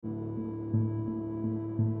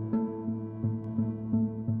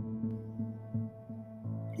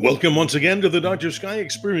Welcome once again to the Dr. Sky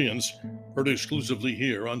Experience, heard exclusively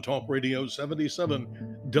here on Talk Radio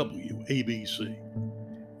 77 WABC.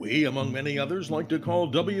 We, among many others, like to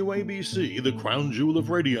call WABC the crown jewel of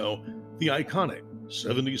radio, the iconic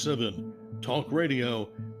 77 Talk Radio,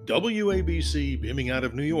 WABC beaming out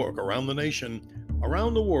of New York, around the nation,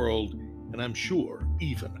 around the world, and I'm sure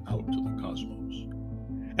even out to the cosmos.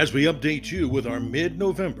 As we update you with our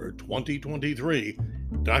mid-November 2023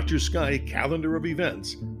 Dr. Sky calendar of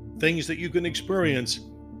events, things that you can experience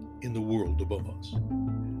in the world above us.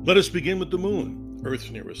 Let us begin with the moon,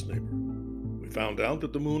 Earth's nearest neighbor. We found out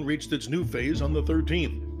that the moon reached its new phase on the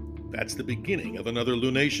 13th. That's the beginning of another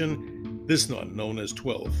lunation, this one known as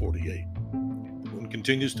 1248. The moon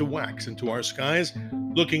continues to wax into our skies,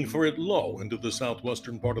 looking for it low into the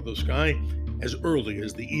southwestern part of the sky as early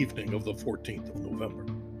as the evening of the 14th of November.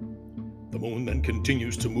 The moon then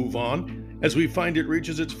continues to move on as we find it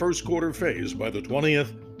reaches its first quarter phase by the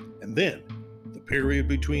 20th, and then the period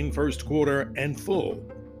between first quarter and full,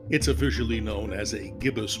 it's officially known as a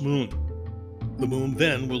gibbous moon. The moon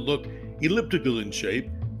then will look elliptical in shape,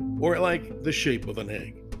 or like the shape of an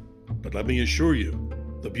egg. But let me assure you,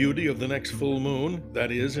 the beauty of the next full moon,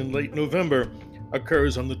 that is in late November,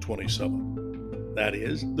 occurs on the 27th. That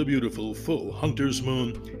is the beautiful full hunter's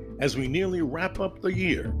moon as we nearly wrap up the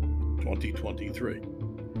year 2023.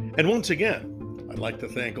 And once again, I'd like to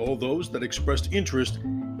thank all those that expressed interest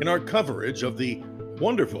in our coverage of the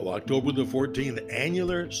wonderful October the 14th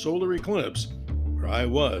annular solar eclipse, where I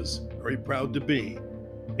was very proud to be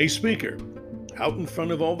a speaker out in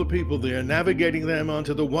front of all the people there, navigating them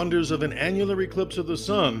onto the wonders of an annular eclipse of the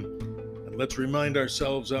sun. And let's remind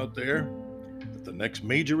ourselves out there that the next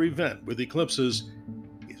major event with eclipses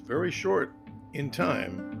is very short in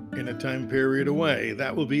time, in a time period away.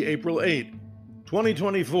 That will be April 8,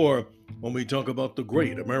 2024, when we talk about the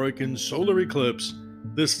great American solar eclipse,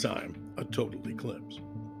 this time a total eclipse.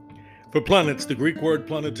 For planets, the Greek word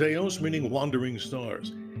planeteos, meaning wandering stars.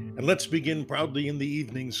 And let's begin proudly in the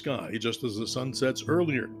evening sky, just as the sun sets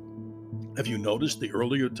earlier. Have you noticed the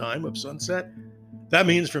earlier time of sunset? That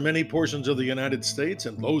means for many portions of the United States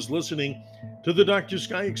and those listening to the Dr.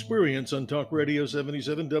 Sky Experience on Talk Radio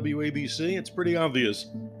 77 WABC, it's pretty obvious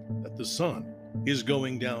that the sun is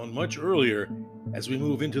going down much earlier as we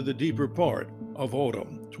move into the deeper part of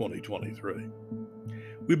autumn 2023.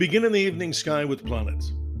 We begin in the evening sky with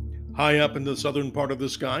planets. High up in the southern part of the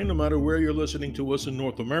sky, no matter where you're listening to us in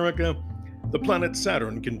North America, the planet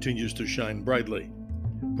Saturn continues to shine brightly.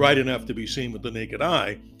 Bright enough to be seen with the naked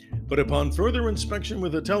eye, but upon further inspection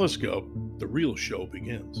with a telescope, the real show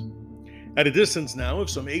begins. At a distance now of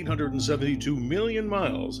some 872 million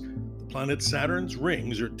miles, the planet Saturn's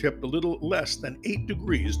rings are tipped a little less than 8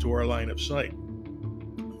 degrees to our line of sight.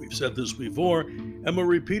 We've said this before, and we'll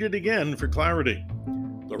repeat it again for clarity.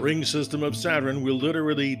 The ring system of Saturn will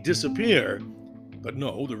literally disappear, but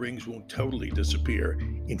no, the rings won't totally disappear.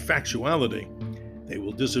 In factuality, they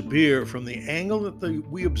will disappear from the angle that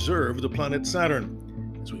we observe the planet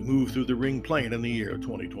Saturn as we move through the ring plane in the year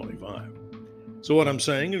 2025. So what I'm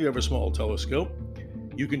saying, if you have a small telescope,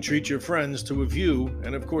 you can treat your friends to a view,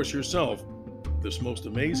 and of course yourself, this most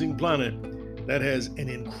amazing planet that has an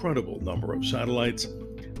incredible number of satellites.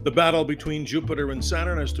 The battle between Jupiter and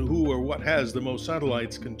Saturn as to who or what has the most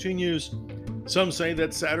satellites continues. Some say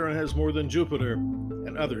that Saturn has more than Jupiter,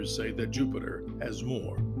 and others say that Jupiter has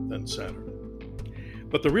more than Saturn.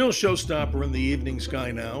 But the real showstopper in the evening sky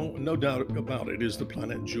now, no doubt about it, is the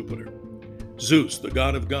planet Jupiter. Zeus, the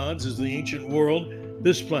god of gods, is the ancient world.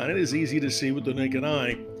 This planet is easy to see with the naked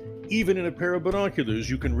eye. Even in a pair of binoculars,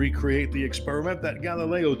 you can recreate the experiment that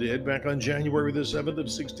Galileo did back on January the 7th of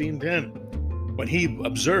 1610. When he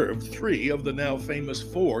observed 3 of the now famous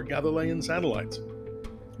 4 Galilean satellites,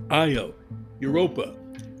 Io, Europa,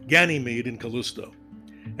 Ganymede, and Callisto.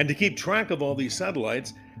 And to keep track of all these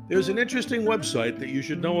satellites, there's an interesting website that you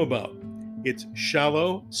should know about. It's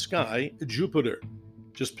Shallow Sky Jupiter.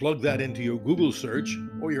 Just plug that into your Google search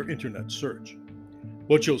or your internet search.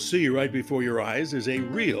 What you'll see right before your eyes is a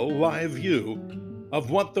real live view of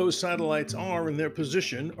what those satellites are in their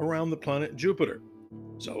position around the planet Jupiter.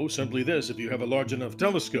 So, simply this, if you have a large enough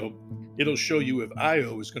telescope, it'll show you if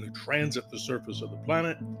Io is going to transit the surface of the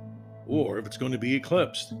planet, or if it's going to be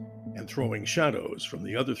eclipsed and throwing shadows from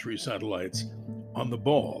the other 3 satellites on the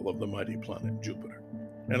ball of the mighty planet Jupiter.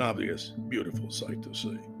 An obvious, beautiful sight to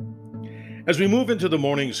see. As we move into the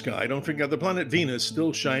morning sky, don't forget the planet Venus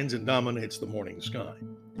still shines and dominates the morning sky.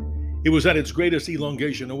 It was at its greatest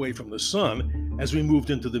elongation away from the sun as we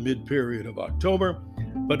moved into the mid-period of October,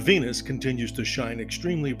 but Venus continues to shine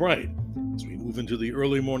extremely bright as we move into the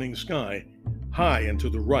early morning sky, high and to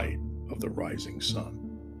the right of the rising sun.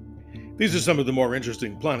 These are some of the more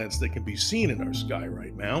interesting planets that can be seen in our sky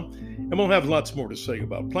right now, and we'll have lots more to say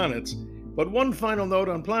about planets. But one final note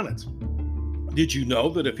on planets. Did you know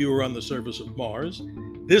that if you were on the surface of Mars,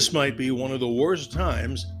 this might be one of the worst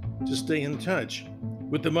times to stay in touch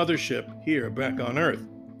with the mothership here back on Earth?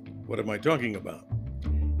 What am I talking about?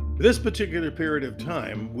 This particular period of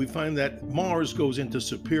time, we find that Mars goes into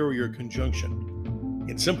superior conjunction.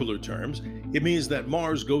 In simpler terms, it means that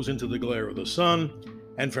Mars goes into the glare of the sun,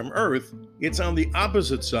 and from Earth, it's on the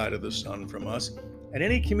opposite side of the sun from us, and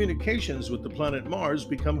any communications with the planet Mars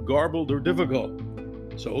become garbled or difficult.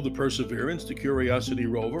 So the Perseverance, the Curiosity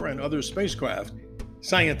rover, and other spacecraft,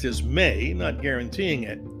 scientists may, not guaranteeing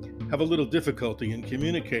it, have a little difficulty in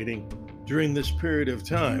communicating during this period of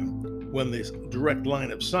time when this direct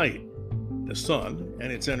line of sight, the sun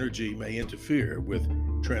and its energy may interfere with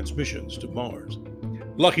transmissions to Mars.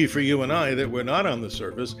 Lucky for you and I that we're not on the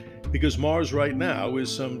surface, because Mars right now is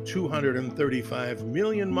some 235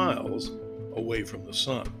 million miles away from the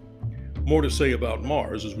sun. More to say about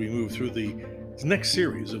Mars as we move through the next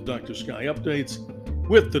series of Dr. Sky updates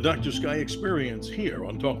with the Dr. Sky Experience here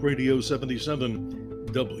on Talk Radio 77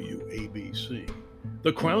 WABC.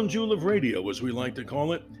 The crown jewel of radio, as we like to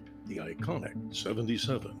call it, the iconic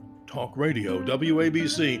 77 Talk Radio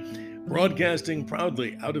WABC, broadcasting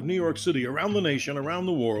proudly out of New York City, around the nation, around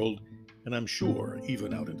the world, and I'm sure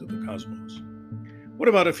even out into the cosmos. What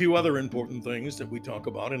about a few other important things that we talk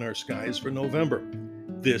about in our skies for November?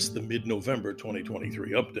 This, the mid-November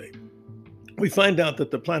 2023 update. We find out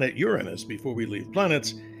that the planet Uranus, before we leave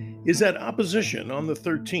planets, is at opposition on the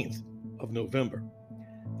 13th of November.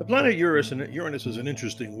 The planet Uranus is an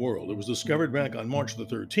interesting world. It was discovered back on March the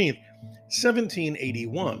 13th,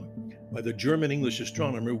 1781, by the German-English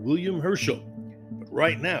astronomer William Herschel. But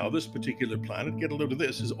right now, this particular planet, get a load of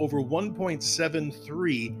this, is over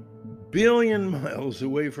 1.73 billion miles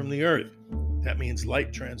away from the Earth. That means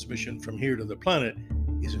light transmission from here to the planet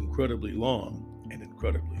is incredibly long and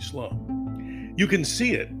incredibly slow. You can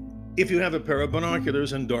see it if you have a pair of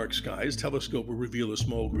binoculars in dark skies. Telescope will reveal a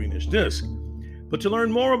small greenish disk. But to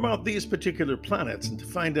learn more about these particular planets and to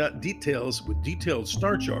find out details with detailed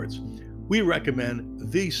star charts, we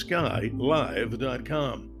recommend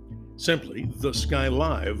theskylive.com. Simply,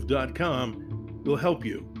 theskylive.com will help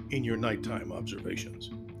you in your nighttime observations.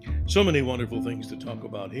 So many wonderful things to talk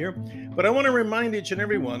about here, but I want to remind each and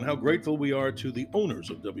every one how grateful we are to the owners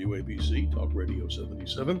of WABC, Talk Radio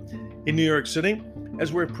 77, in New York City,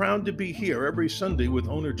 as we're proud to be here every Sunday with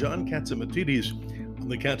owner John Katzimatidis on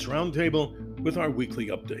the Katz Roundtable with our weekly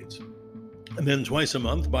updates. And then twice a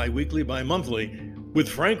month, bi-weekly, bi-monthly, with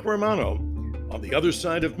Frank Romano on the other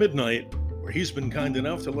side of midnight, where he's been kind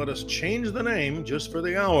enough to let us change the name just for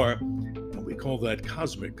the hour, and we call that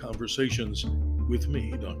Cosmic Conversations with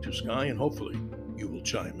me, Dr. Sky, and hopefully you will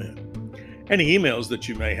chime in. Any emails that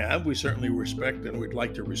you may have, we certainly respect and we'd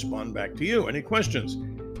like to respond back to you. Any questions,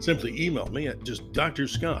 simply email me at just Dr.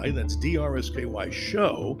 Sky, that's DRSKY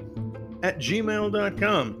show,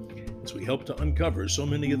 @gmail.com, as we help to uncover so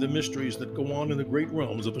many of the mysteries that go on in the great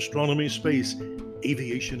realms of astronomy, space,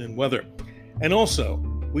 aviation, and weather. And also,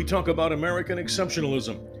 we talk about American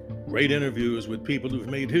exceptionalism, great interviews with people who've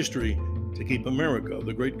made history to keep America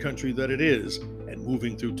the great country that it is and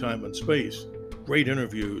moving through time and space. Great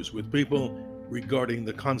interviews with people regarding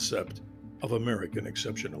the concept of American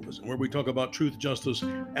exceptionalism, where we talk about truth, justice,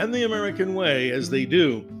 and the American way, as they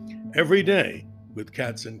do every day with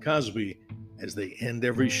Katz and Cosby, as they end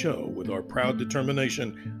every show with our proud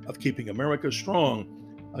determination of keeping America strong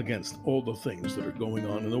against all the things that are going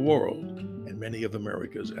on in the world and many of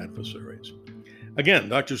America's adversaries. Again,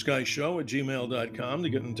 Dr. Sky Show @gmail.com to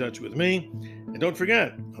get in touch with me. And don't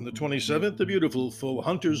forget, on the 27th, the beautiful full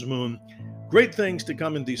Hunter's Moon. Great things to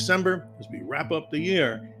come in December as we wrap up the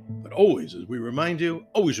year. But always, as we remind you,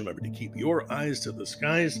 always remember to keep your eyes to the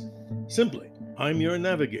skies. Simply, I'm your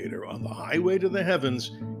navigator on the highway to the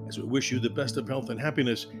heavens, as we wish you the best of health and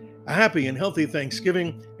happiness, a happy and healthy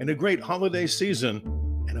Thanksgiving, and a great holiday season,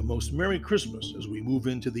 and a most Merry Christmas as we move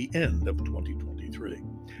into the end of 2023.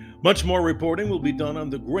 Much more reporting will be done on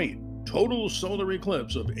the great total solar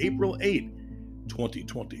eclipse of April 8,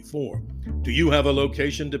 2024. Do you have a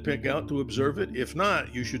location to pick out to observe it? If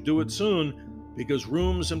not, you should do it soon, because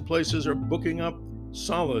rooms and places are booking up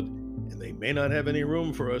solid, and they may not have any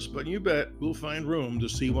room for us, but you bet we'll find room to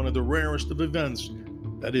see one of the rarest of events,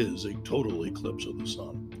 that is, a total eclipse of the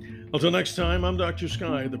sun. Until next time, I'm Dr.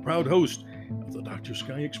 Sky, the proud host of the Dr.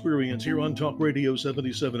 Sky Experience here on Talk Radio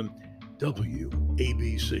 77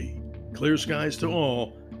 WABC. Clear skies to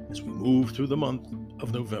all as we move through the month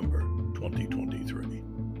of November 2023.